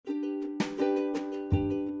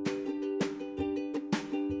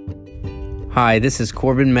Hi, this is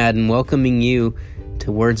Corbin Madden welcoming you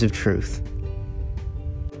to Words of Truth.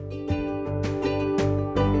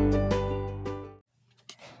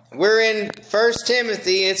 We're in 1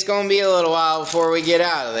 Timothy. It's going to be a little while before we get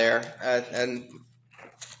out of there.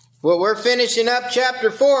 We're finishing up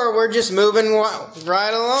chapter 4. We're just moving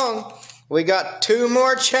right along. We got 2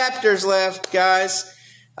 more chapters left, guys.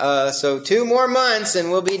 So 2 more months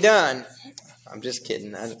and we'll be done. I'm just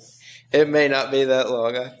kidding. It may not be that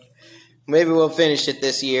long. Maybe we'll finish it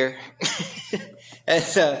this year.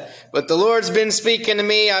 But the Lord's been speaking to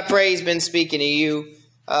me. I pray He's been speaking to you.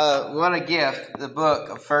 What a gift the book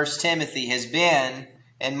of 1 Timothy has been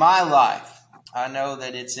in my life. I know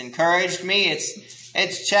that it's encouraged me.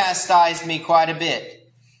 It's chastised me quite a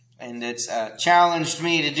bit. And it's challenged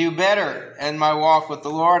me to do better in my walk with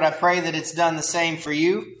the Lord. I pray that it's done the same for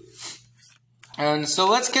you. And so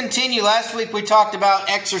let's continue. Last week we talked about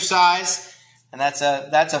exercise. And that's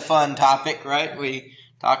a fun topic, right? We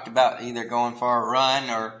talked about either going for a run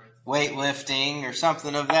or weightlifting or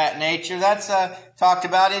something of that nature. That's talked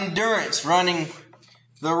about endurance, running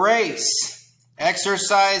the race.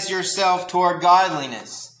 Exercise yourself toward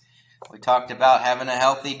godliness. We talked about having a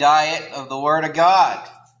healthy diet of the Word of God.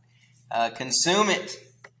 Consume it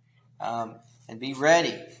and be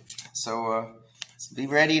ready. So be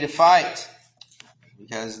ready to fight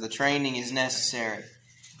because the training is necessary.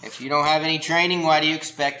 If you don't have any training, why do you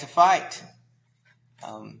expect to fight?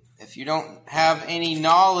 If you don't have any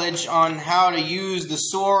knowledge on how to use the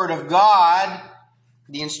sword of God,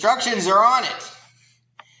 the instructions are on it.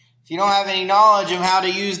 If you don't have any knowledge of how to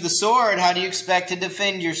use the sword, how do you expect to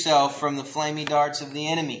defend yourself from the flaming darts of the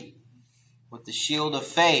enemy? With the shield of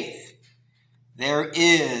faith, there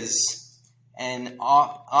is an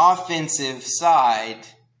offensive side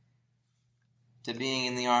to being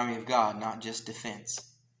in the army of God, not just defense.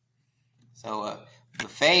 So the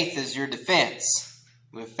faith is your defense.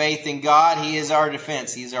 With faith in God, He is our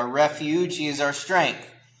defense. He is our refuge. He is our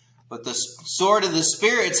strength. But the sword of the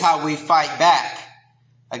Spirit is how we fight back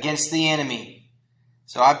against the enemy.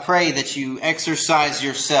 So I pray that you exercise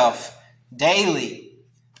yourself daily,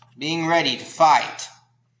 being ready to fight.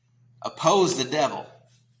 Oppose the devil,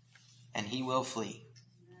 and he will flee.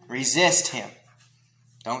 Resist him.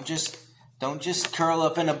 Don't just curl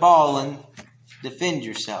up in a ball and defend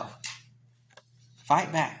yourself.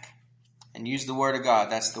 Fight back and use the Word of God.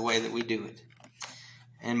 That's the way that we do it.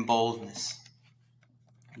 In boldness.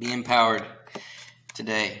 Be empowered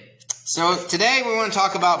today. So today we want to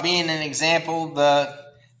talk about being an example. The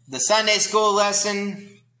Sunday school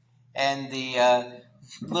lesson and the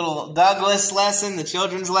little Douglas lesson, the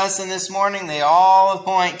children's lesson this morning, they all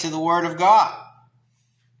point to the Word of God.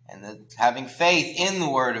 And having faith in the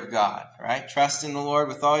Word of God, right? Trust in the Lord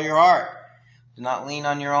with all your heart. Do not lean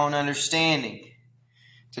on your own understanding.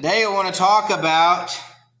 Today I want to talk about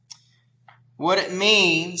what it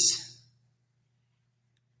means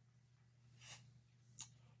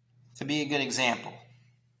to be a good example.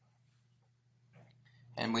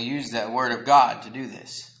 And we use that Word of God to do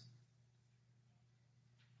this.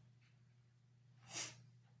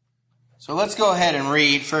 So let's go ahead and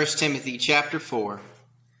read 1 Timothy chapter 4.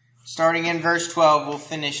 Starting in verse 12, we'll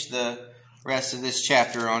finish the rest of this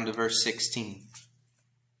chapter on to verse 16.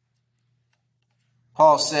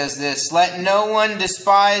 Paul says this, "Let no one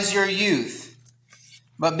despise your youth,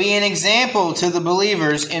 but be an example to the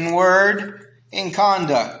believers in word, in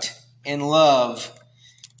conduct, in love,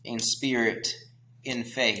 in spirit, in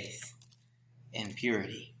faith, in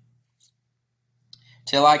purity.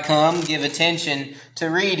 Till I come, give attention to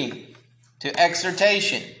reading, to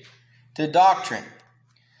exhortation, to doctrine.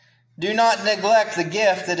 Do not neglect the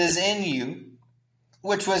gift that is in you,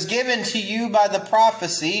 which was given to you by the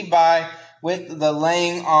prophecy, with the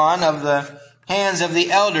laying on of the hands of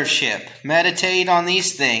the eldership. Meditate on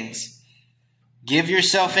these things. Give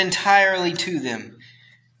yourself entirely to them,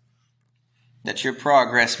 that your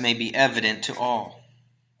progress may be evident to all.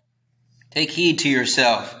 Take heed to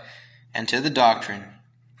yourself and to the doctrine.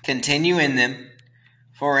 Continue in them,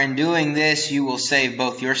 for in doing this you will save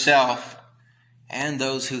both yourself and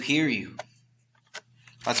those who hear you."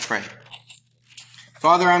 Let's pray.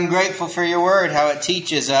 Father, I'm grateful for your word, how it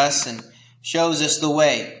teaches us and shows us the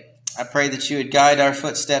way. I pray that you would guide our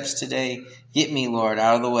footsteps today. Get me, Lord,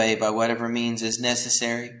 out of the way by whatever means is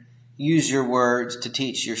necessary. Use your words to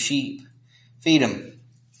teach your sheep. Feed them.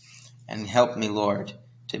 And help me, Lord,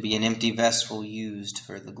 to be an empty vessel used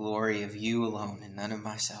for the glory of you alone and none of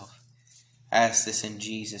myself. I ask this in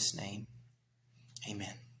Jesus' name.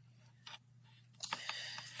 Amen.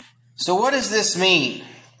 So what does this mean?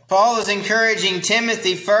 Paul is encouraging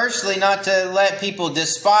Timothy, firstly, not to let people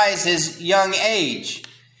despise his young age.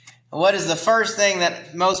 what is the first thing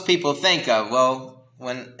that most people think of? Well,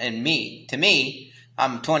 to me,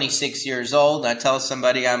 I'm 26 years old. I tell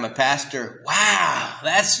somebody I'm a pastor. Wow,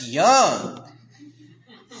 that's young.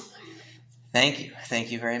 Thank you.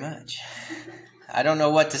 Thank you very much. I don't know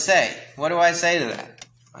what to say. What do I say to that?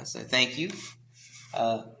 I say, thank you.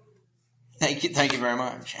 Thank you very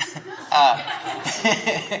much.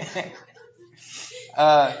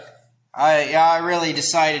 I really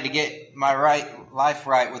decided to get my life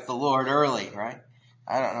right with the Lord early, right?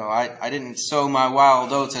 I don't know. I didn't sow my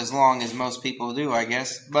wild oats as long as most people do, I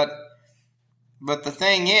guess. But the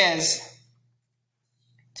thing is,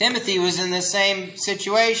 Timothy was in the same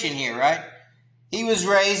situation here, right? He was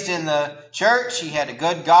raised in the church. He had a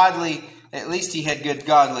good godly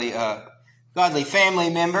family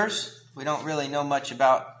members. We don't really know much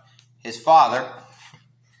about his father.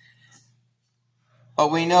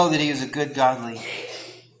 But we know that he had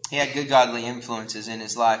good godly influences in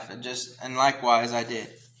his life. And likewise I did.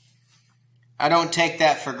 I don't take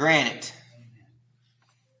that for granted.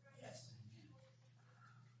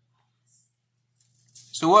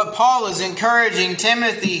 So what Paul is encouraging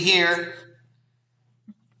Timothy here,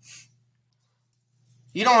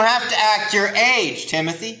 you don't have to act your age,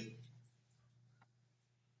 Timothy.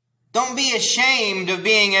 Don't be ashamed of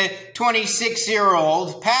being a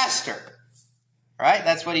 26-year-old pastor. Right?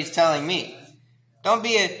 That's what he's telling me. Don't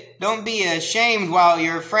be ashamed while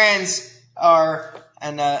your friends are,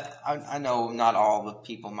 and I know not all the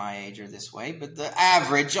people my age are this way, but on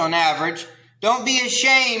average, don't be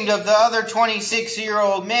ashamed of the other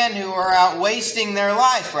 26-year-old men who are out wasting their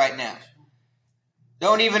life right now.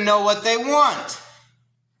 Don't even know what they want.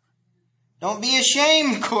 Don't be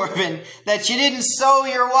ashamed, Corbin, that you didn't sow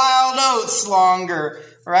your wild oats longer,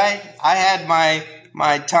 right? I had my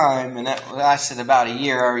time, and that lasted about a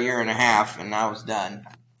year and a half, and I was done.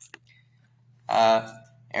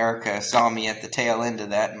 Erica saw me at the tail end of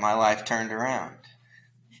that, and my life turned around.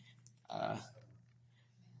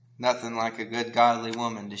 Nothing like a good godly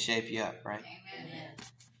woman to shape you up, right? Amen.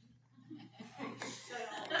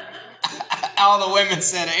 All the women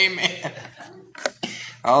said amen.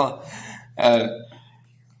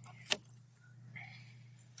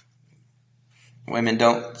 Women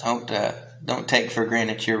don't take for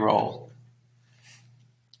granted your role.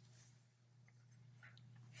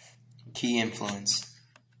 Key influence.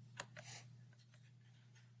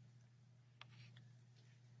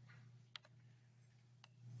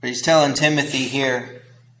 But he's telling Timothy here,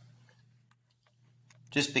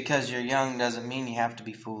 just because you're young doesn't mean you have to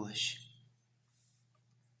be foolish.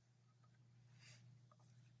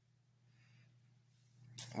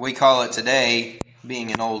 We call it today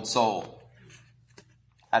being an old soul.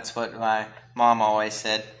 That's what my mom always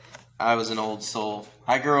said. I was an old soul.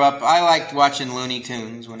 I liked watching Looney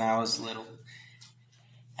Tunes when I was little.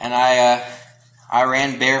 And I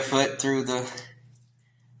ran barefoot through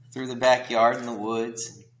the backyard in the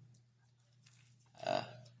woods.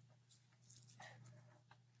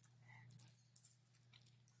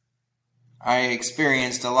 I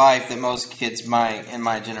experienced a life that most kids in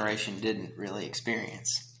my generation didn't really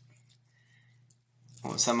experience.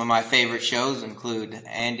 Well, some of my favorite shows include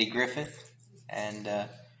Andy Griffith and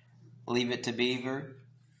Leave It to Beaver,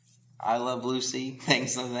 I Love Lucy,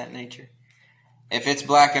 things of that nature. If it's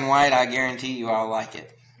black and white, I guarantee you I'll like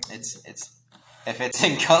it. If it's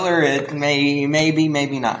in color, it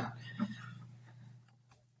maybe not.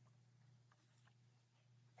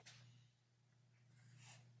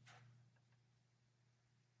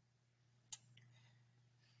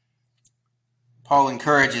 Paul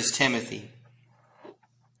encourages Timothy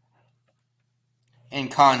in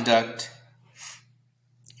conduct,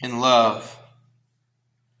 in love,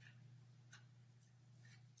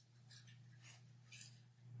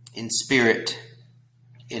 in spirit,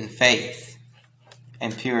 in faith,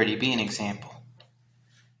 and purity. Be an example,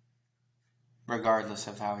 regardless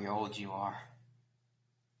of how old you are.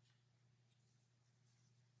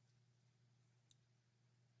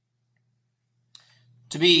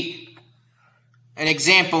 To be an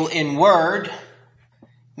example in word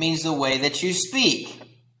means the way that you speak.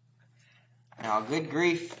 Now, good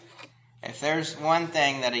grief, if there's one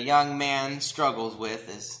thing that a young man struggles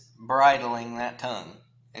with is bridling that tongue.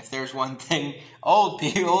 If there's one thing old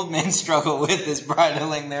men struggle with is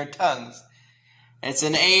bridling their tongues. It's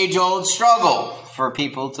an age-old struggle for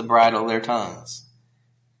people to bridle their tongues.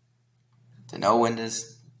 To know when to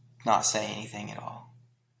not say anything at all.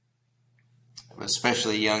 But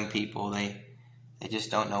especially young people, they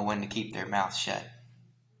just don't know when to keep their mouth shut.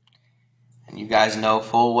 And you guys know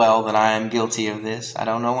full well that I am guilty of this. I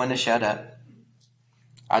don't know when to shut up.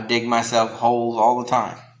 I dig myself holes all the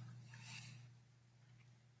time.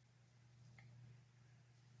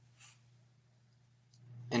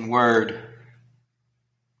 word.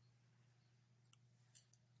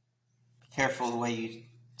 Be careful the way you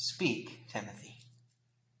speak, Timothy.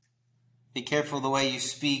 Be careful the way you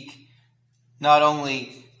speak, not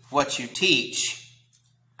only what you teach.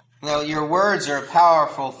 Well, your words are a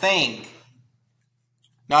powerful thing.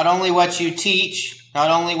 Not only what you teach,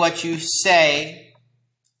 not only what you say,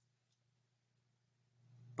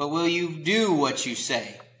 but will you do what you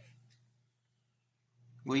say?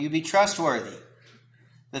 Will you be trustworthy?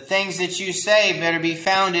 The things that you say better be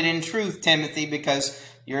founded in truth, Timothy, because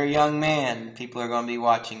you're a young man. People are going to be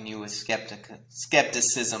watching you with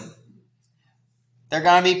skepticism. They're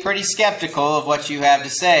going to be pretty skeptical of what you have to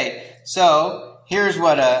say. So, here's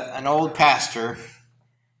what an old pastor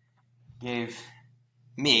gave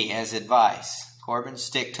me as advice. Corbin,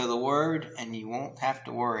 stick to the word and you won't have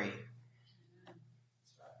to worry.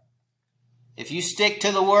 If you stick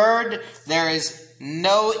to the word, there is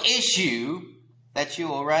no issue that you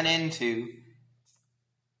will run into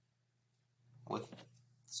with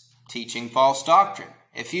teaching false doctrine.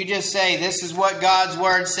 If you just say, this is what God's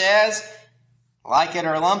word says, like it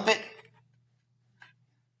or lump it,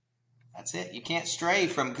 that's it. You can't stray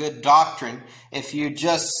from good doctrine if you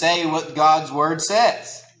just say what God's word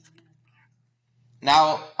says.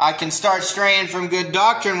 Now, I can start straying from good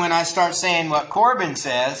doctrine when I start saying what Corbin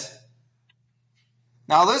says.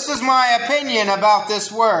 Now, this is my opinion about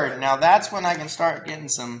this word. Now, that's when I can start getting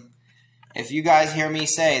some. If you guys hear me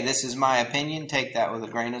say, this is my opinion, take that with a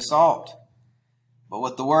grain of salt. But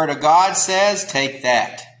what the word of God says, take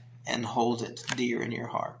that and hold it dear in your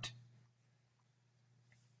heart.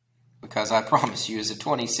 Because I promise you, as a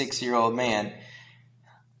 26-year-old man,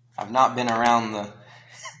 I've not been around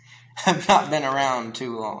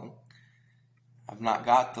too long. I've not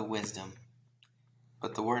got the wisdom.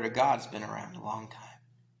 But the word of God's been around a long time.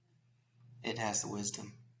 It has the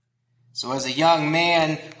wisdom. So as a young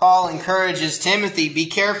man, Paul encourages Timothy, be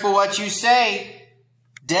careful what you say.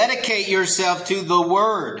 Dedicate yourself to the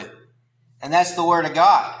word. And that's the word of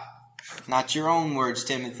God. Not your own words,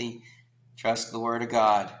 Timothy. Trust the word of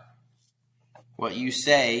God. What you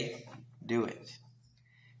say, do it.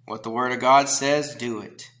 What the word of God says, do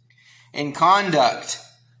it. In conduct,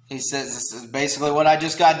 he says, this is basically what I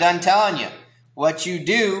just got done telling you. What you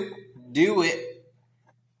do, do it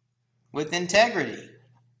with integrity.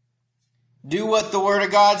 Do what the word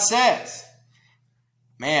of God says.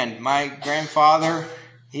 Man, my grandfather,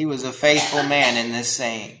 he was a faithful man in this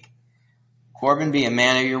saying. Corbin, be a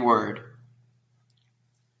man of your word.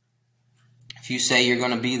 If you say you're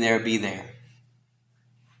going to be there, be there.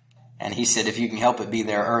 And he said, if you can help it, be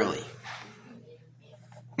there early.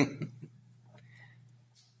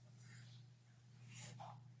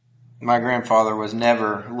 My grandfather was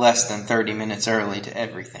never less than 30 minutes early to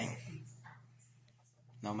everything.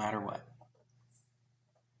 No matter what.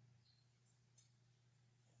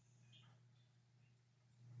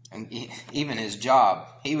 And even his job.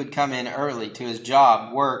 He would come in early to his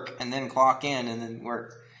job, work, and then clock in and then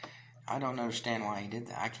work. I don't understand why he did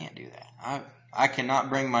that. I can't do that. I cannot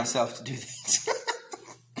bring myself to do this.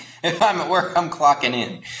 If I'm at work, I'm clocking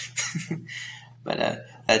in. But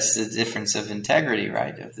that's the difference of integrity,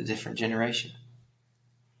 right? Of the different generation.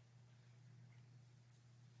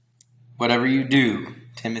 Whatever you do,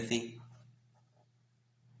 Timothy,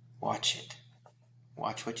 watch it.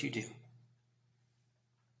 Watch what you do.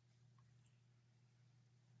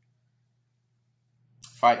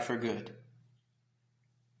 Fight for good.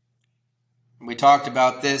 We talked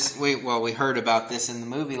about this. We heard about this in the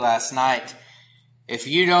movie last night. If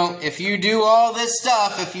you do all this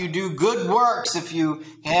stuff, if you do good works, if you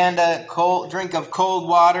hand a drink of cold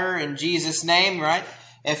water in Jesus' name, right?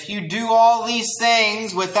 If you do all these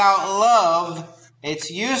things without love,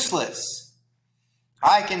 it's useless.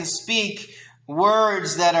 I can speak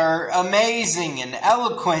words that are amazing and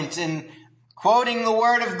eloquent and quoting the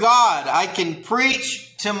word of God. I can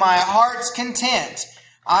preach to my heart's content.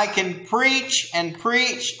 I can preach and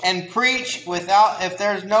preach and preach without, if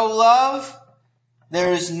there's no love,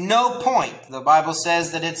 there is no point. The Bible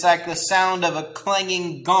says that it's like the sound of a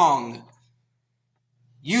clanging gong.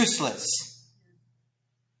 Useless.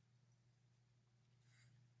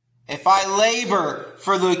 If I labor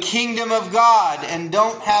for the kingdom of God and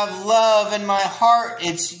don't have love in my heart,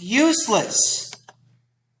 it's useless.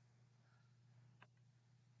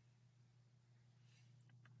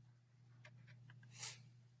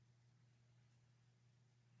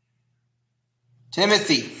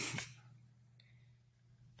 Timothy,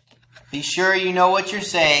 be sure you know what you're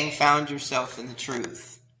saying. Found yourself in the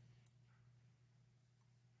truth.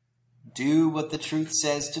 Do what the truth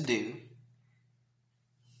says to do.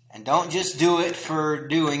 And don't just do it for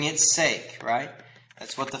doing its sake, right?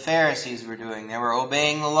 That's what the Pharisees were doing. They were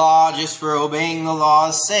obeying the law just for obeying the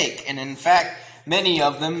law's sake. And in fact, many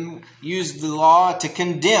of them used the law to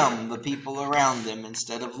condemn the people around them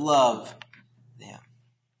instead of love them.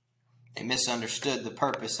 They misunderstood the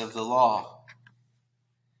purpose of the law.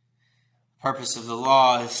 The purpose of the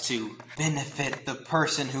law is to benefit the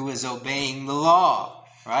person who is obeying the law,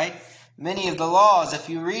 right? Many of the laws, if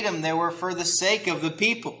you read them, they were for the sake of the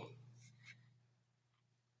people.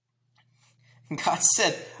 God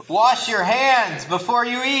said, wash your hands before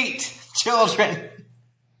you eat, children.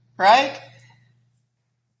 Right?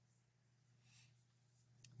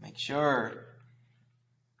 Make sure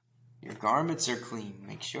your garments are clean.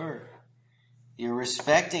 Make sure you're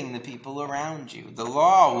respecting the people around you. The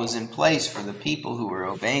law was in place for the people who were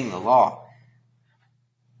obeying the law,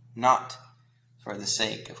 not for the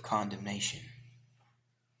sake of condemnation.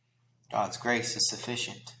 God's grace is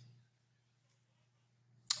sufficient.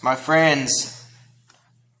 My friends,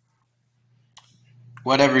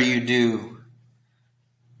 whatever you do,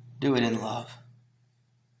 do it in love.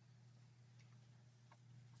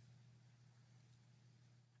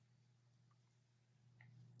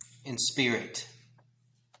 In spirit,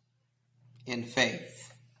 in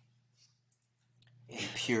faith, in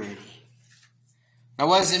purity. Now,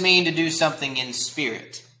 what does it mean to do something in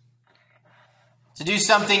spirit? To do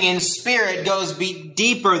something in spirit goes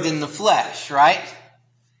deeper than the flesh, right?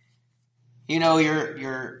 You know,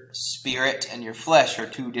 your spirit and your flesh are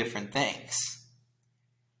two different things.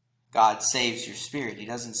 God saves your spirit. He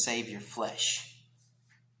doesn't save your flesh.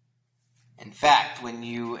 In fact, when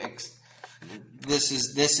you this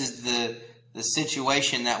is the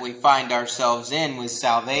situation that we find ourselves in with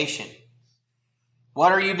salvation.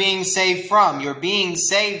 What are you being saved from? You're being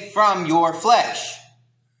saved from your flesh.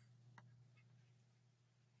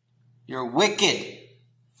 Your wicked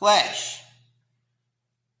flesh.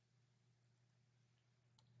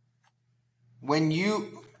 When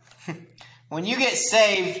you get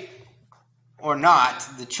saved or not,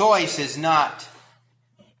 the choice is not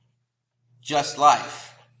just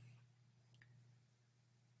life.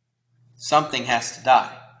 Something has to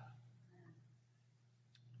die.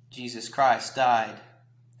 Jesus Christ died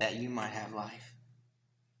that you might have life.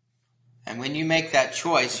 And when you make that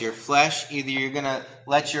choice, your flesh, either you're going to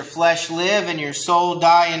let your flesh live and your soul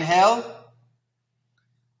die in hell,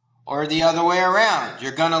 or the other way around.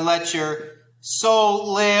 You're going to let your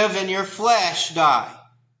soul live and your flesh die.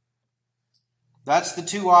 That's the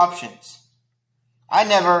two options. I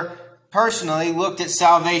never personally looked at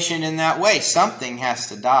salvation in that way. Something has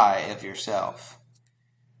to die of yourself.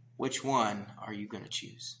 Which one are you going to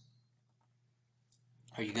choose?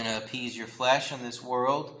 Are you going to appease your flesh in this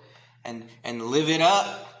world and live it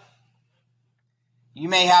up? You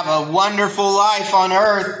may have a wonderful life on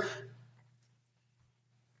earth.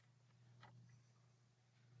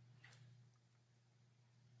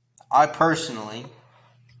 I personally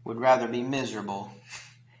would rather be miserable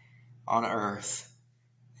on earth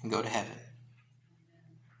and go to heaven.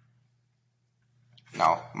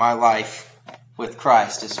 No, my life with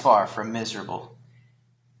Christ is far from miserable.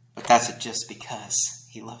 But that's just because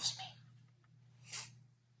He loves me.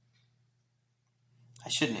 I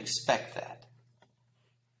shouldn't expect that.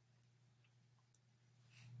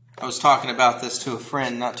 I was talking about this to a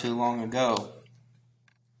friend not too long ago.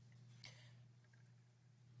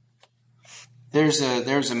 There's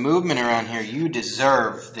a movement around here. You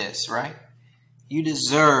deserve this, right? You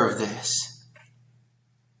deserve this.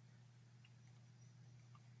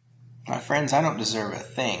 My friends, I don't deserve a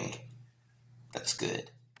thing that's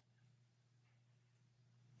good.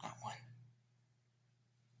 Not one.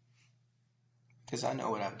 Because I know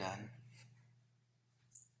what I've done.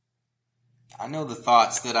 I know the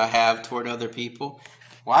thoughts that I have toward other people.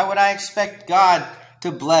 Why would I expect God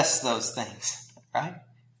to bless those things, right?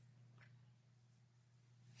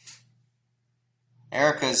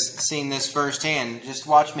 Erica's seen this firsthand. Just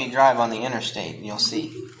watch me drive on the interstate and you'll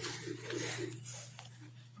see.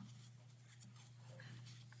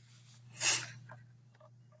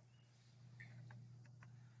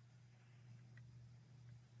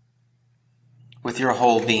 With your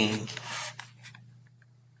whole being.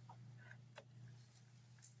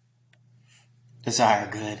 Desire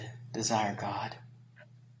good. Desire God.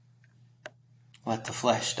 Let the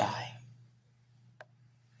flesh die.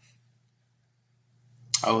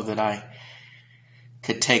 Oh, that I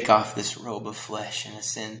could take off this robe of flesh and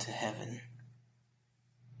ascend to heaven.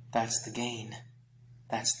 That's the gain.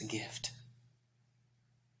 That's the gift.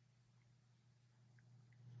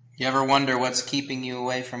 You ever wonder what's keeping you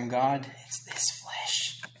away from God? It's this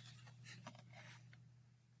flesh.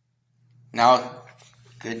 Now,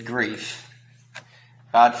 good grief.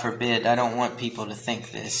 God forbid, I don't want people to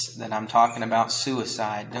think this, that I'm talking about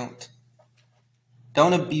suicide.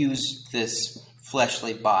 Don't abuse this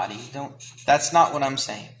fleshly body. That's not what I'm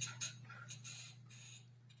saying.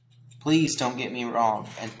 Please don't get me wrong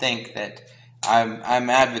and think that I'm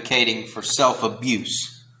advocating for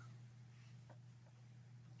self-abuse.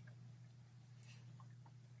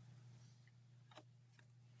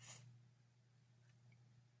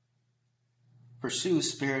 Pursue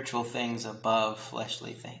spiritual things above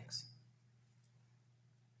fleshly things.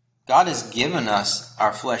 God has given us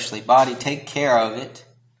our fleshly body. Take care of it.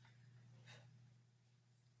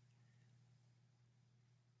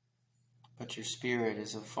 But your spirit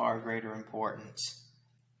is of far greater importance.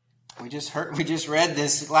 We just read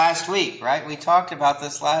this last week, right? We talked about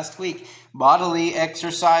this last week. Bodily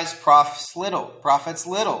exercise profits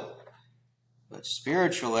little. But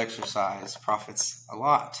spiritual exercise profits a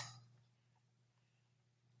lot.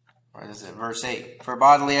 What is it? Verse 8. For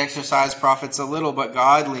bodily exercise profits a little, but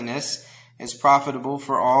godliness is profitable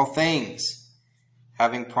for all things,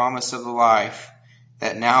 having promise of the life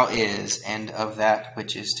that now is and of that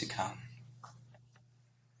which is to come.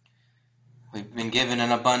 We've been given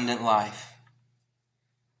an abundant life.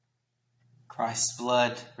 Christ's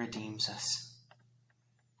blood redeems us.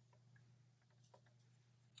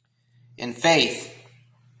 In faith,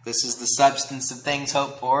 this is the substance of things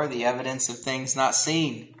hoped for, the evidence of things not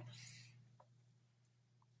seen.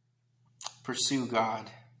 Pursue God.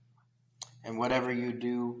 And whatever you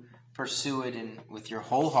do, pursue it with your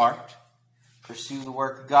whole heart. Pursue the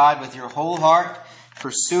work of God with your whole heart.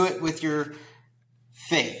 Pursue it with your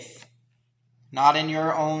faith. Not in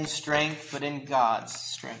your own strength, but in God's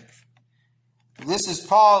strength. This is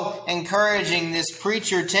Paul encouraging this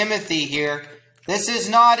preacher Timothy here. This is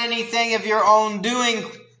not anything of your own doing.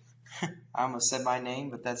 I almost said my name,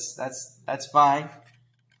 but that's fine.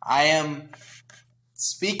 I am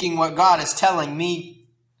speaking what God is telling me.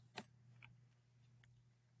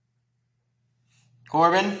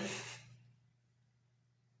 Corbin,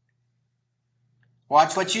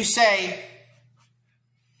 watch what you say.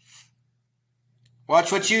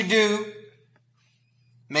 Watch what you do.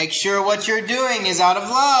 Make sure what you're doing is out of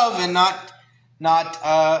love and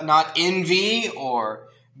not envy or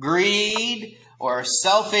greed or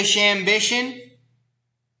selfish ambition.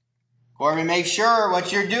 Corbin, make sure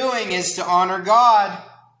what you're doing is to honor God.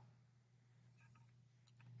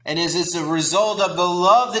 And is this a result of the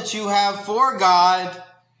love that you have for God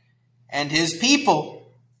and His people?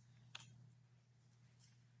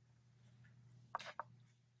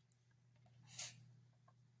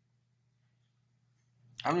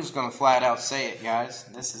 I'm just going to flat out say it, guys.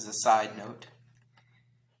 This is a side note.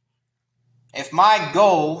 If my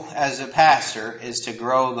goal as a pastor is to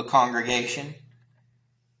grow the congregation,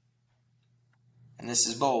 and this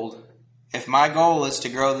is bold, if my goal is to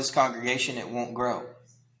grow this congregation, it won't grow.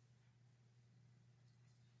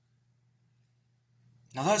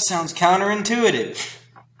 Now that sounds counterintuitive.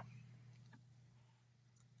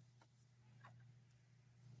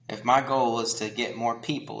 If my goal is to get more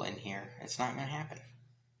people in here, it's not going to happen.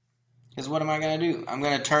 Because what am I going to do? I'm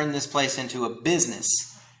going to turn this place into a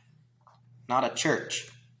business, not a church.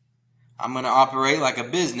 I'm going to operate like a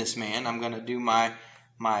businessman. I'm going to do my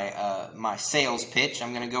sales pitch.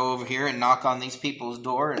 I'm going to go over here and knock on these people's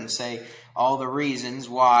door and say all the reasons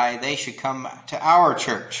why they should come to our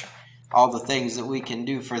church. All the things that we can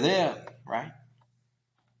do for them, right?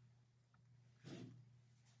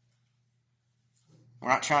 We're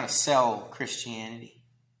not trying to sell Christianity.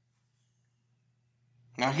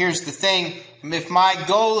 Now here's the thing. If my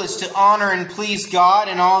goal is to honor and please God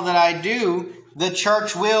in all that I do, the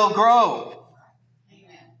church will grow.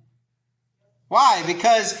 Amen. Why?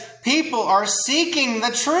 Because people are seeking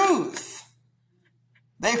the truth.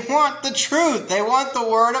 They want the truth. They want the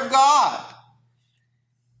Word of God.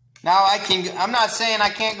 Now I'm not saying I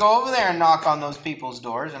can't go over there and knock on those people's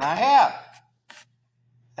doors, and I have.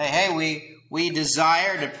 Hey, we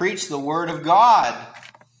desire to preach the Word of God.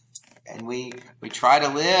 And we try to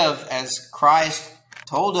live as Christ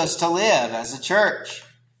told us to live as a church.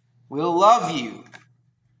 We'll love you,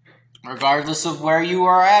 regardless of where you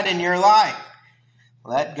are at in your life.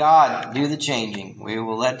 Let God do the changing. We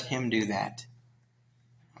will let Him do that.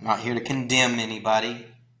 I'm not here to condemn anybody.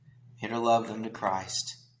 I'm here to love them to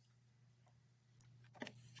Christ.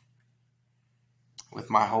 With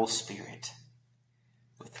my whole spirit.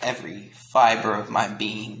 With every fiber of my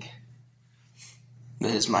being.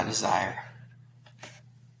 That is my desire.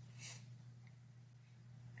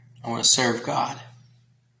 I want to serve God.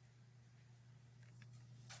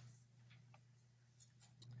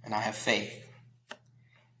 And I have faith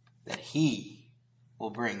that He will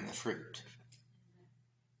bring the fruit.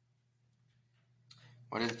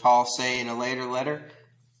 What did Paul say in a later letter?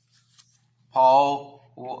 Apollos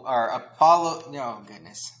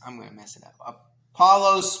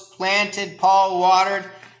planted, Paul watered,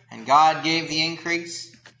 and God gave the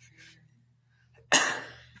increase.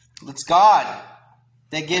 It's God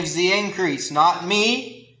that gives the increase, not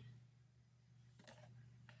me.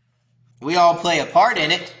 We all play a part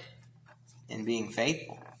in it, in being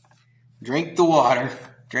faithful. Drink the water,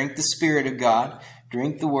 drink the Spirit of God,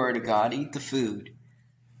 drink the Word of God, eat the food,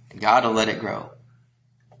 and God will let it grow.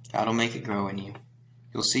 God will make it grow in you.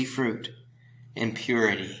 You'll see fruit in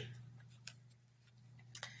purity.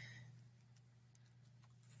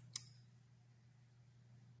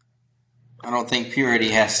 I don't think purity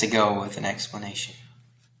has to go with an explanation.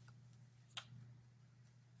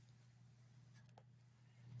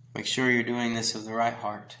 Make sure you're doing this with the right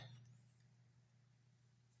heart.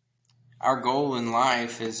 Our goal in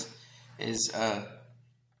life is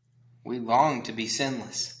we long to be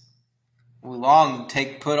sinless. We long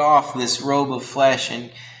to put off this robe of flesh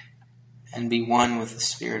and be one with the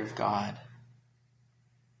Spirit of God.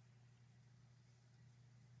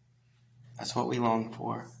 That's what we long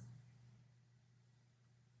for.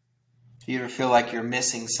 If you ever feel like you're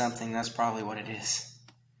missing something, that's probably what it is.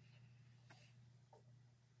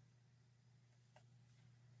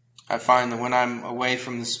 I find that when I'm away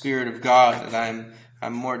from the Spirit of God, that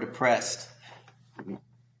I'm more depressed.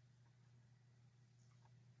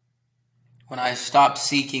 When I stop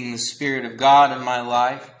seeking the Spirit of God in my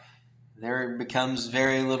life, there becomes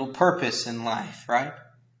very little purpose in life, right?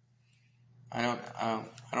 I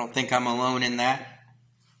don't think I'm alone in that.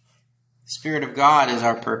 The Spirit of God is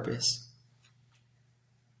our purpose.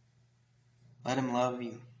 Let Him love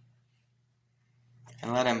you.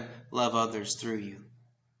 And let Him love others through you.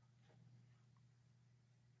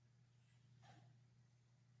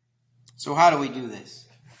 So how do we do this?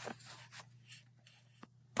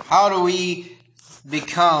 How do we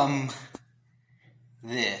become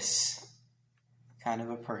this kind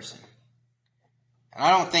of a person? And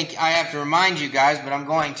I don't think I have to remind you guys, but I'm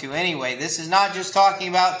going to anyway. This is not just talking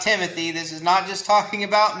about Timothy. This is not just talking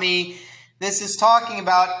about me. This is talking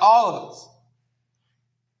about all of us.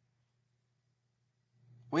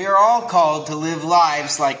 We are all called to live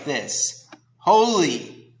lives like this.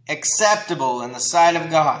 Holy, acceptable in the sight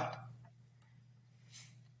of God.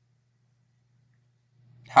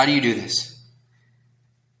 How do you do this?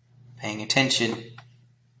 Paying attention,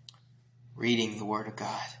 reading the Word of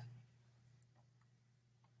God.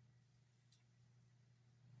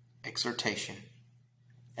 Exhortation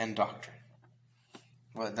and doctrine.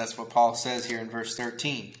 Well, that's what Paul says here in verse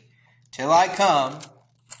 13. Till I come,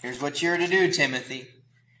 here's what you're to do, Timothy.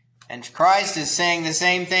 And Christ is saying the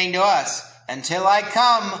same thing to us. Until I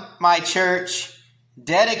come, my church,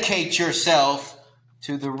 dedicate yourself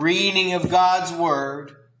to the reading of God's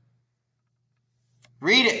Word.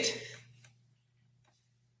 Read it.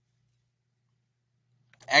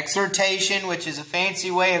 Exhortation, which is a fancy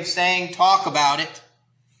way of saying talk about it.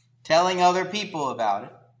 Telling other people about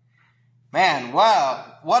it. Man,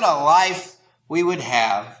 wow, what a life we would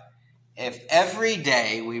have if every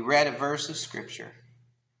day we read a verse of Scripture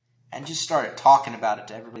and just started talking about it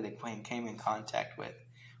to everybody that came in contact with.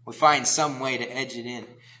 We find some way to edge it in.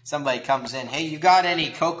 Somebody comes in, hey, you got any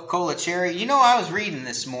Coca-Cola Cherry? You know, I was reading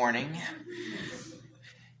this morning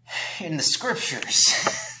in the Scriptures.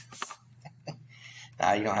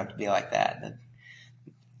 No, you don't have to be like that.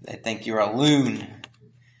 They think you're a loon.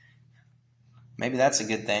 Maybe that's a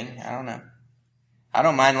good thing. I don't know. I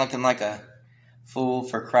don't mind looking like a fool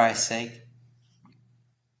for Christ's sake.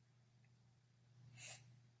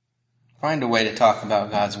 Find a way to talk about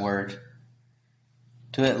God's Word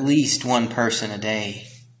to at least one person a day.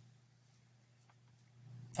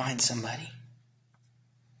 Find somebody.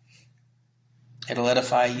 It'll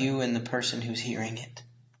edify you and the person who's hearing it.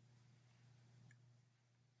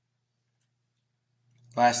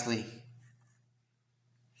 Lastly,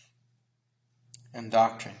 and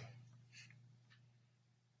doctrine.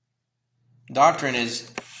 Doctrine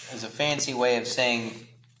is a fancy way of saying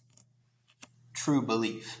true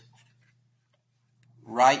belief.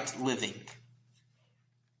 Right living.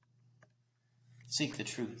 Seek the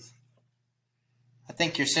truth. I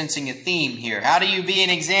think you're sensing a theme here. How do you be an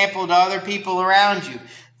example to other people around you?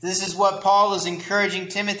 This is what Paul is encouraging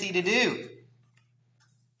Timothy to do.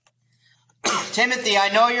 Timothy, I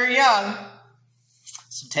know you're young,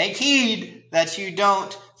 so take heed that you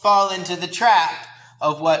don't fall into the trap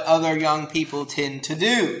of what other young people tend to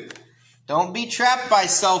do. Don't be trapped by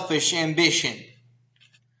selfish ambition.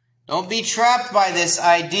 Don't be trapped by this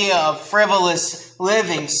idea of frivolous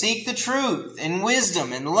living. Seek the truth in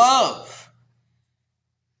wisdom and love.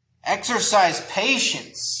 Exercise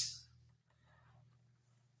patience.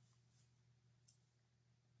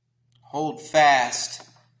 Hold fast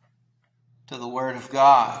to the Word of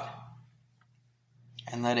God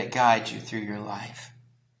and let it guide you through your life.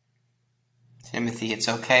 Timothy, it's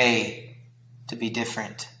okay to be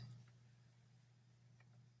different.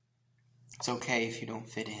 It's okay if you don't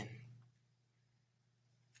fit in.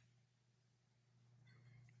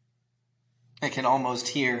 I can almost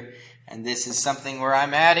hear, and this is something where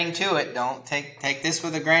I'm adding to it. Don't take this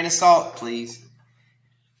with a grain of salt, please.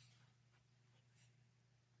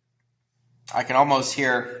 I can almost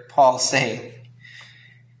hear Paul saying,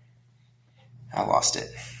 I lost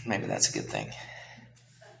it. Maybe that's a good thing.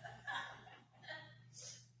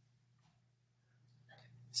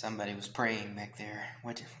 Somebody was praying back there.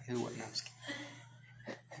 Who? No, I'm just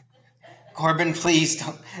kidding. Corbin, please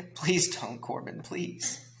don't, Corbin,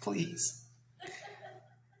 please.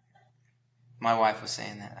 My wife was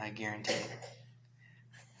saying that, I guarantee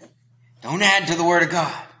you. Don't add to the Word of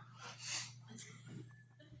God.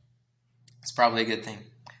 It's probably a good thing.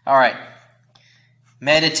 All right.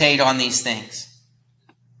 Meditate on these things.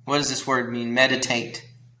 What does this word mean? Meditate.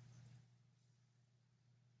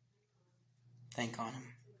 Think on them.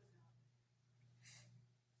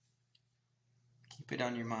 Keep it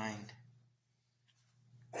on your mind.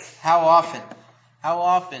 How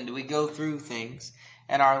often do we go through things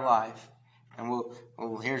in our life and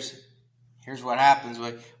here's what happens.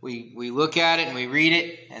 We look at it and we read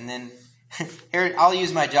it, and then here, I'll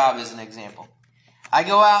use my job as an example. I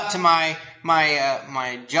go out to my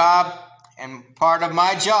job, and part of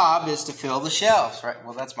my job is to fill the shelves, right?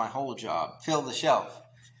 Well, that's my whole job. Fill the shelf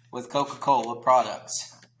with Coca-Cola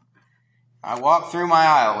products. I walk through my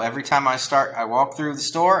aisle. Every time I walk through the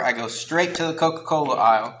store, I go straight to the Coca-Cola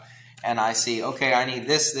aisle, and I see, okay, I need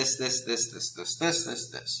this.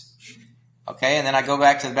 Okay, and then I go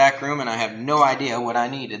back to the back room, and I have no idea what I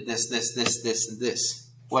needed. This, and this.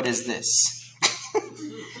 What is this?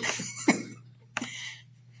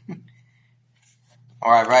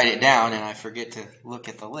 Or I write it down, and I forget to look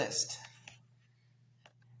at the list.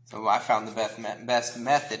 So I found the best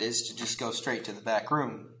method is to just go straight to the back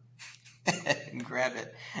room and grab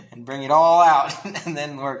it and bring it all out and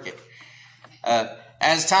then work it.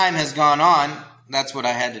 As time has gone on, that's what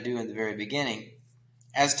I had to do in the very beginning.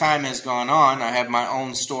 As time has gone on, I have my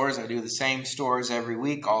own stores. I do the same stores every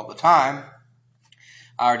week all the time.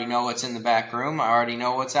 I already know what's in the back room. I already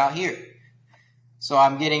know what's out here. So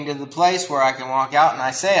I'm getting to the place where I can walk out and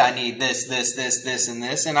I say I need this, and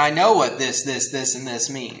this, and I know what this, and this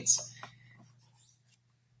means.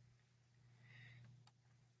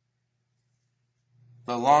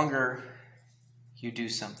 The longer you do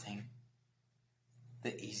something,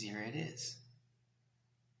 the easier it is.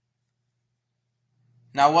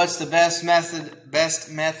 Now, what's the best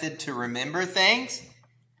method to remember things?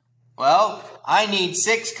 Well, I need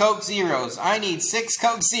 6 Coke Zeros. I need 6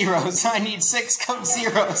 Coke Zeros. I need 6 Coke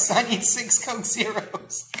Zeros. I need 6 Coke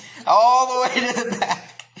Zeros. All the way to the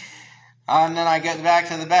back. And then I get back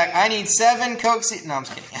to the back. I need 7 Coke Zeros. No, I'm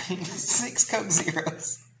just kidding. I need 6 Coke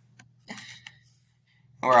Zeros.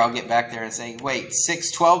 Or I'll get back there and say, wait,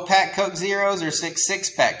 6 12-pack Coke Zeros or 6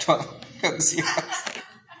 6-pack Coke Zeros?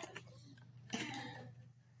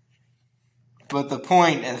 But the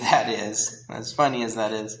point of that is, as funny as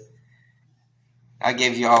that is, I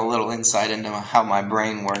gave you all a little insight into how my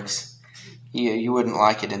brain works. You wouldn't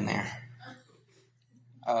like it in there.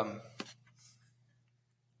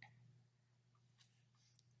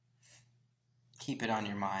 Keep it on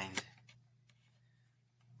your mind.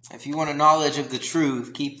 If you want a knowledge of the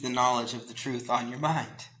truth, keep the knowledge of the truth on your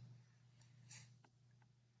mind.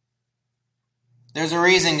 There's a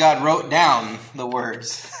reason God wrote down the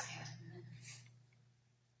words.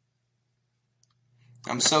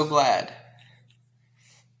 I'm so glad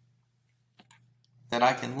that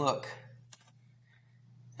I can look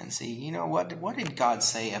and see, you know, what did God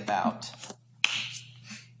say about?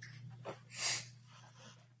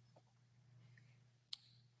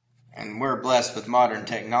 And we're blessed with modern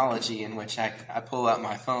technology in which I pull out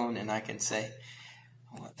my phone and I can say,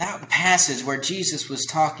 that passage where Jesus was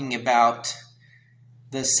talking about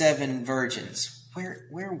the 7 virgins,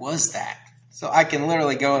 where was that? So I can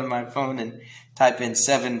literally go in my phone and type in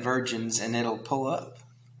 7 virgins and it'll pull up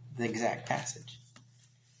the exact passage.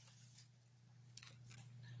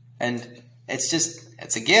 And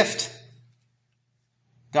it's a gift.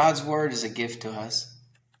 God's word is a gift to us.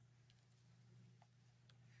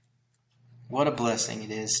 What a blessing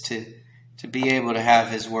it is to be able to have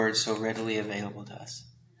his word so readily available to us.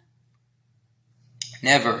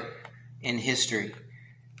 Never in history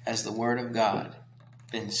has the word of God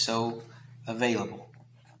been so available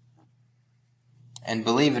And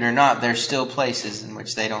believe it or not, there's still places in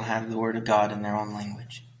which they don't have the Word of God in their own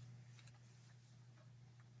language.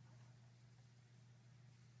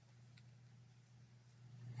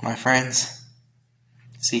 My friends,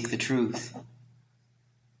 seek the truth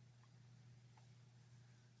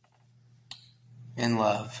in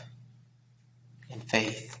love, in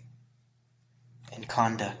faith, in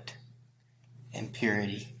conduct, in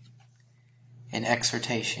purity, in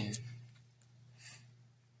exhortation.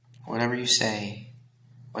 Whatever you say,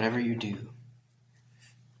 whatever you do,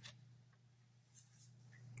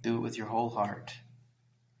 do it with your whole heart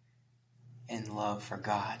in love for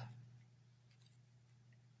God.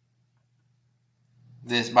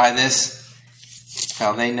 By this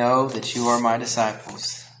shall they know that you are my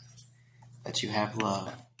disciples, that you have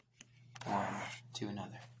love one to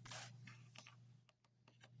another.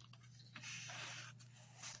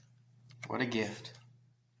 What a gift.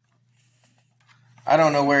 I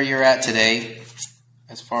don't know where you're at today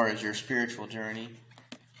as far as your spiritual journey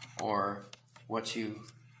or what you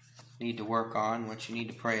need to work on, what you need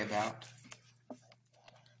to pray about.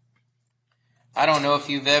 I don't know if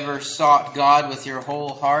you've ever sought God with your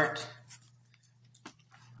whole heart,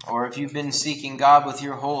 or if you've been seeking God with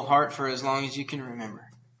your whole heart for as long as you can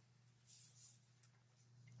remember.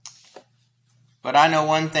 But I know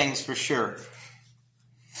one thing's for sure.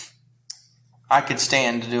 I could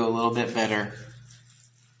stand to do a little bit better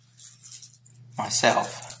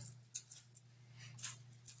myself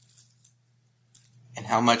in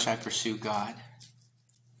how much I pursue God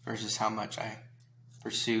versus how much I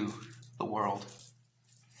pursue the world.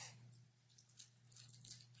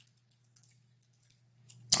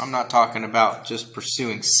 I'm not talking about just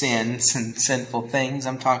pursuing sins and sinful things.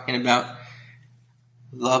 I'm talking about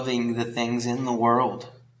loving the things in the world.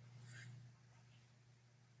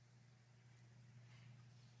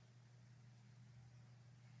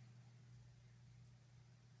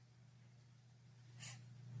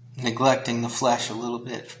 Neglecting the flesh a little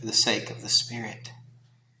bit for the sake of the Spirit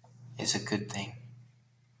is a good thing.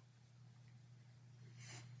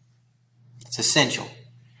 It's essential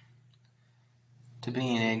to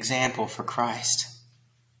be an example for Christ.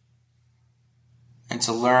 It's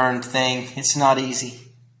a learned thing. It's not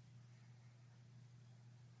easy.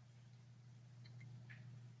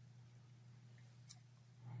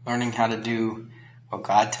 Learning how to do what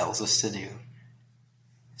God tells us to do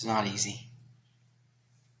is not easy.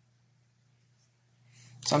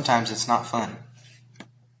 Sometimes it's not fun.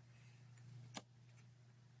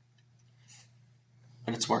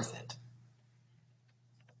 But it's worth it.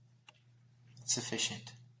 It's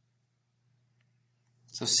sufficient.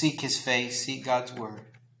 So seek His face, seek God's Word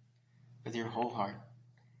with your whole heart.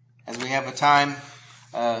 As we have a time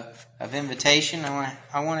of invitation,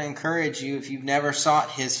 I want to encourage you, if you've never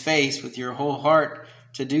sought His face with your whole heart,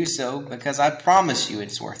 to do so, because I promise you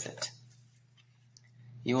it's worth it.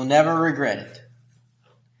 You will never regret it.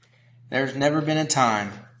 There's never been a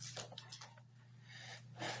time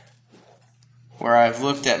where I've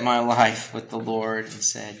looked at my life with the Lord and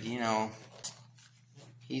said,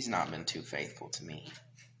 He's not been too faithful to me.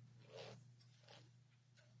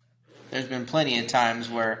 There's been plenty of times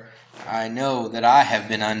where I know that I have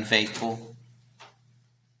been unfaithful.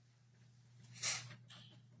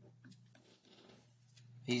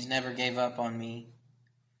 He's never gave up on me.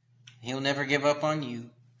 He'll never give up on you.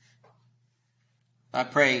 I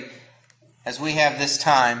pray as we have this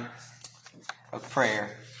time of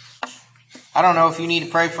prayer. I don't know if you need to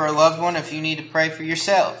pray for a loved one, if you need to pray for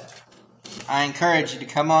yourself. I encourage you to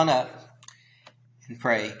come on up and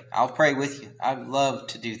pray. I'll pray with you. I would love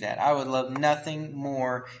to do that. I would love nothing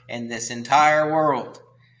more in this entire world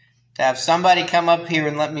to have somebody come up here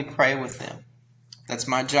and let me pray with them. That's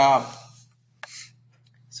my job.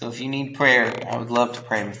 So if you need prayer, I would love to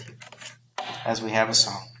pray with you as we have a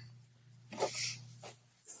song.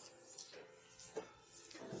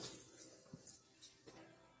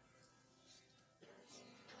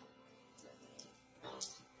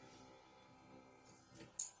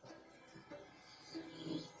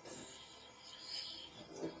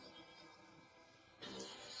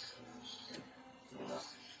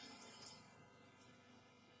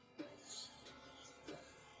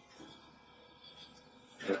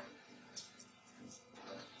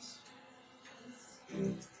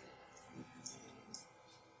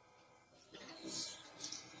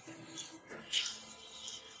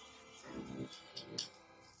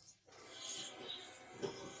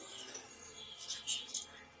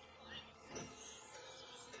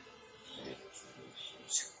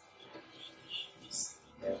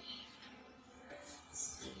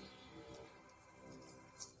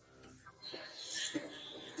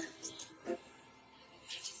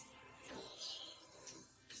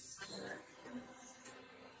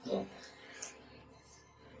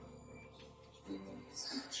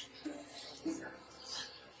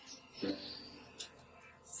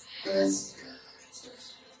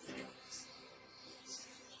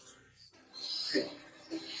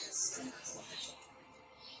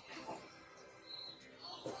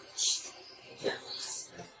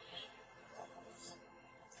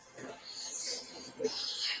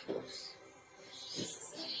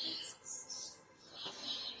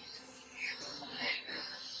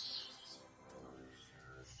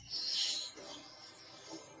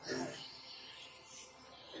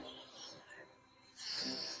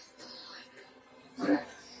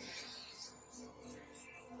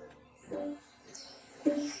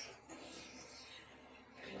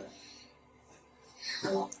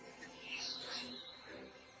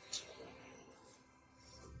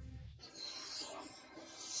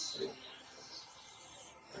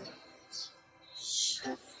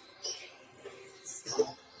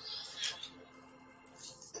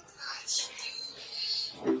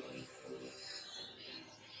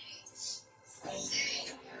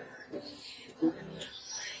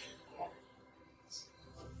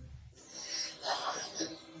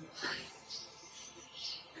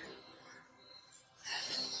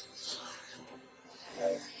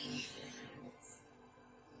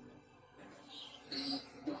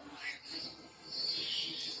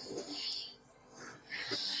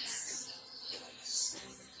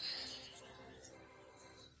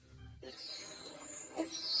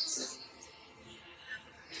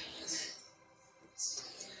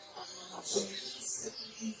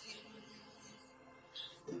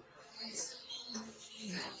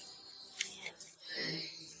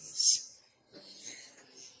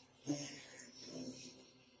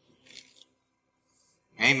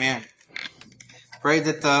 Amen. Pray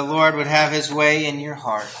that the Lord would have His way in your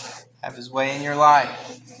heart, have His way in your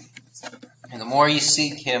life. And the more you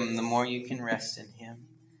seek Him, the more you can rest in Him.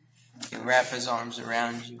 He'll wrap His arms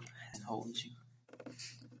around you and hold you.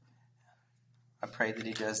 I pray that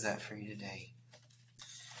He does that for you today.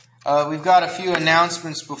 We've got a few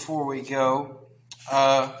announcements before we go.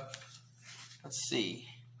 Let's see.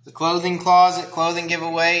 The Clothing Closet Clothing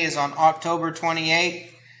Giveaway is on October 28th.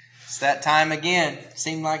 It's that time again.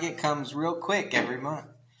 Seems like it comes real quick every month.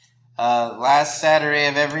 Last Saturday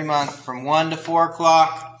of every month from 1 to 4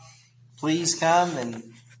 o'clock. Please come and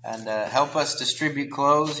help us distribute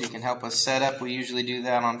clothes. You can help us set up. We usually do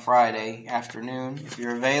that on Friday afternoon. If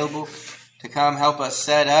you're available to come help us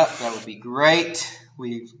set up, that would be great.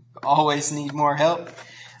 We always need more help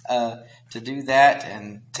to do that,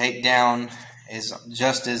 and take down is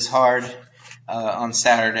just as hard on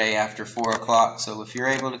Saturday after 4 o'clock. So if you're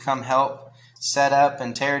able to come help set up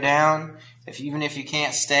and tear down, even if you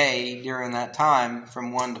can't stay during that time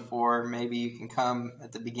from 1 to 4, maybe you can come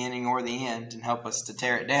at the beginning or the end and help us to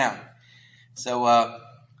tear it down. So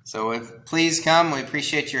please come. We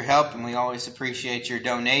appreciate your help, and we always appreciate your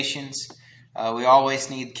donations. We always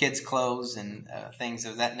need kids' clothes and things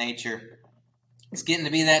of that nature. It's getting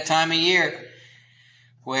to be that time of year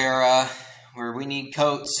where we need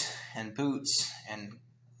coats and boots and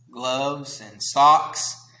gloves and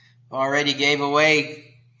socks. We already gave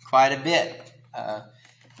away quite a bit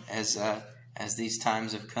as these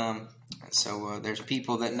times have come. So there's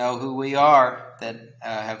people that know who we are that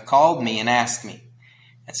have called me and asked me.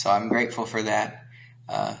 And so I'm grateful for that.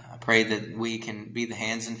 I pray that we can be the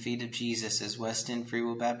hands and feet of Jesus as West End Free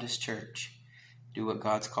Will Baptist Church. Do what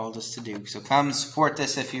God's called us to do. So come support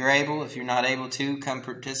this if you're able. If you're not able to, come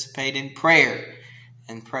participate in prayer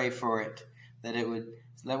and pray for it, that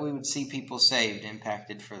we would see people saved,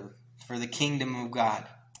 impacted for the kingdom of God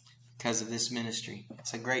because of this ministry.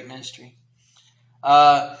 It's a great ministry.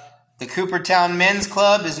 The Coopertown Men's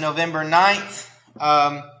Club is November 9th.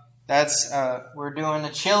 We're doing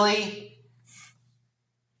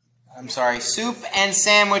soup and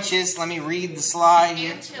sandwiches. Let me read the slide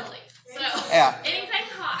here. And chili. So yeah. Anything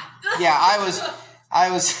hot. Yeah,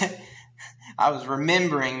 I was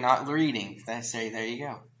remembering, not reading. I say, there you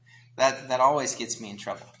go. That always gets me in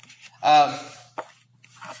trouble.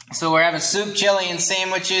 So we're having soup, chili, and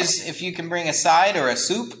sandwiches. If you can bring a side or a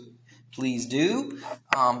soup, please do.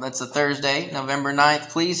 That's a Thursday, November 9th.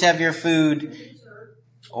 Please have your food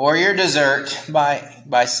or your dessert by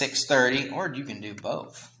 6:30, or you can do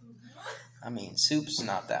both. I mean, soup's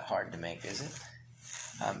not that hard to make, is it?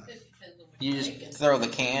 You just throw the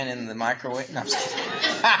can in the microwave. No, I'm just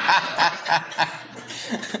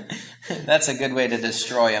kidding. That's a good way to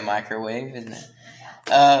destroy a microwave, isn't it?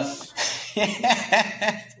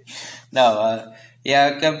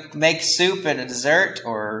 Make soup and a dessert,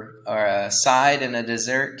 or a side and a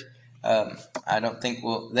dessert. I don't think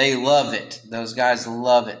they love it. Those guys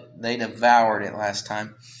love it. They devoured it last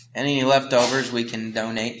time. Any leftovers we can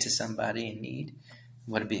donate to somebody in need.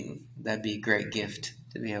 that'd be a great gift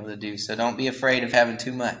to be able to do. So don't be afraid of having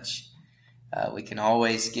too much. We can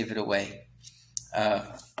always give it away.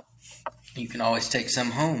 You can always take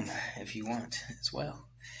some home if you want as well.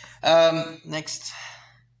 Next.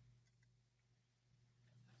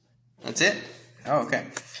 That's it? Oh, okay.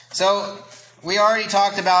 So we already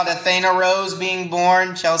talked about Athena Rose being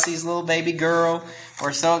born, Chelsea's little baby girl.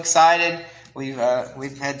 We're so excited. We've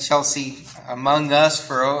had Chelsea among us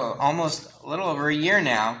for almost a little over a year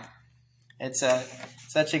now. It's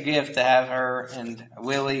such a gift to have her and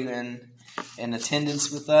Willie in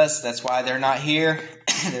attendance with us. That's why they're not here.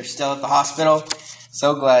 They're still at the hospital.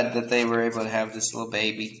 So glad that they were able to have this little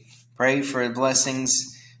baby. Pray for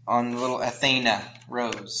blessings on little Athena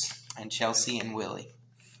Rose and Chelsea and Willie.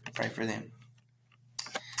 Pray for them.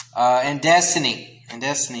 And Destiny,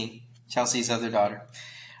 Chelsea's other daughter.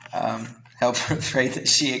 Help her pray that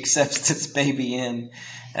she accepts this baby in,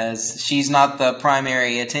 as she's not the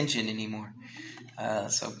primary attention anymore.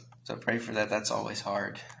 So pray for that. That's always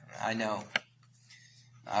hard. I know.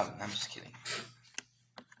 I'm just kidding.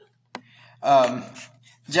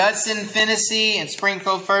 Judson, Finney, and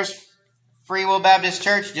Springfield First Free Will Baptist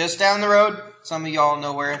Church, just down the road. Some of y'all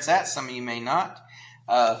know where it's at. Some of you may not.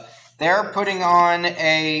 They're putting on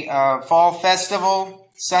a fall festival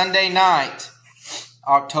Sunday night,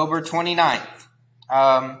 October 29th.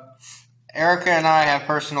 Erica and I have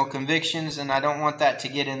personal convictions, and I don't want that to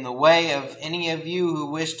get in the way of any of you who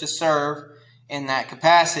wish to serve in that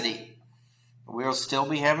capacity. We'll still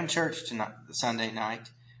be having church tonight, Sunday night.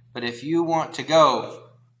 But if you want to go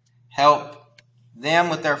help them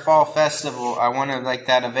with their fall festival, I want to make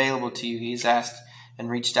that available to you. He's asked and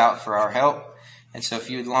reached out for our help. And so if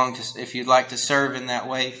you'd like to serve in that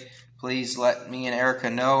way, please let me and Erica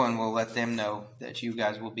know, and we'll let them know that you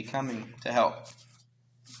guys will be coming to help.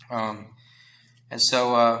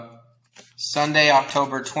 Sunday,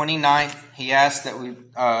 October 29th, he asked that we,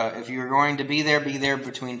 if you're going to be there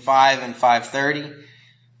between 5 and 5:30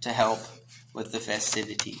 to help with the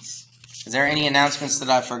festivities. Is there any announcements that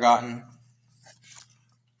I've forgotten?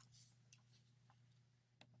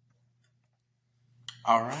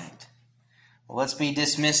 All right. Well, let's be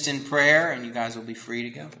dismissed in prayer, and you guys will be free to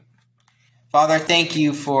go. Father, thank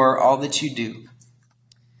you for all that you do.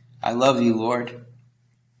 I love you, Lord.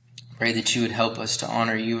 Pray that you would help us to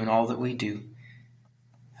honor you in all that we do.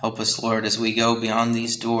 Help us, Lord, as we go beyond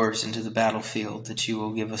these doors into the battlefield, that you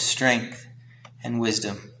will give us strength and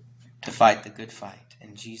wisdom to fight the good fight.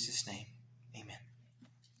 In Jesus' name, amen.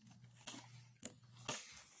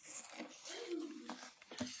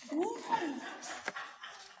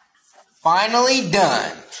 Finally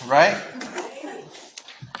done, right?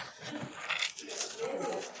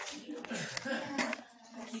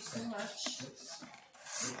 Thank you so much.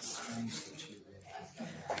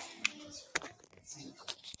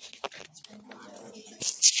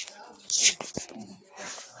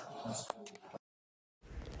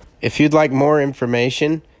 If you'd like more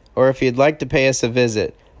information, or if you'd like to pay us a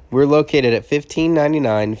visit, we're located at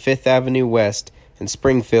 1599 5th Avenue West in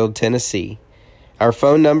Springfield, Tennessee. Our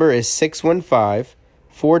phone number is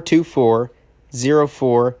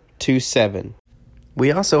 615-424-0427.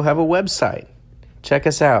 We also have a website. Check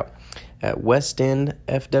us out at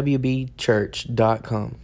westendfwbchurch.com.